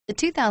The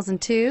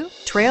 2002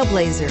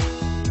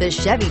 TrailBlazer. The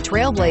Chevy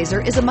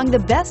TrailBlazer is among the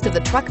best of the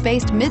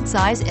truck-based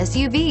midsize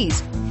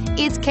SUVs.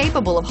 It's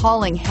capable of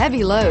hauling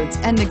heavy loads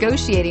and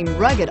negotiating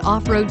rugged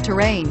off-road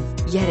terrain,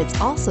 yet it's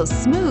also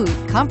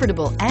smooth,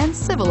 comfortable, and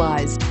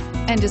civilized,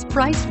 and is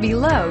priced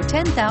below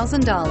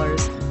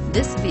 $10,000.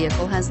 This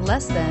vehicle has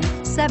less than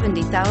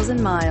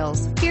 70,000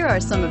 miles. Here are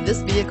some of this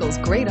vehicle's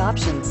great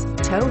options: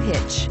 tow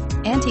hitch,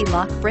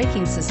 anti-lock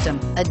braking system,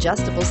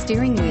 adjustable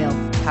steering wheel,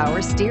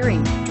 power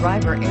steering,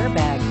 driver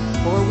airbag,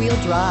 four-wheel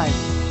drive,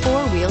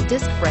 four-wheel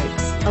disc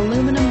brakes,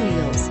 aluminum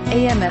wheels,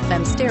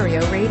 AM/FM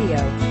stereo radio,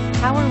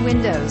 power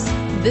windows.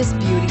 This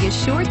beauty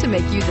is sure to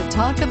make you the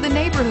talk of the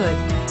neighborhood.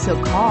 So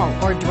call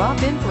or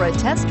drop in for a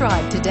test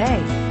drive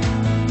today.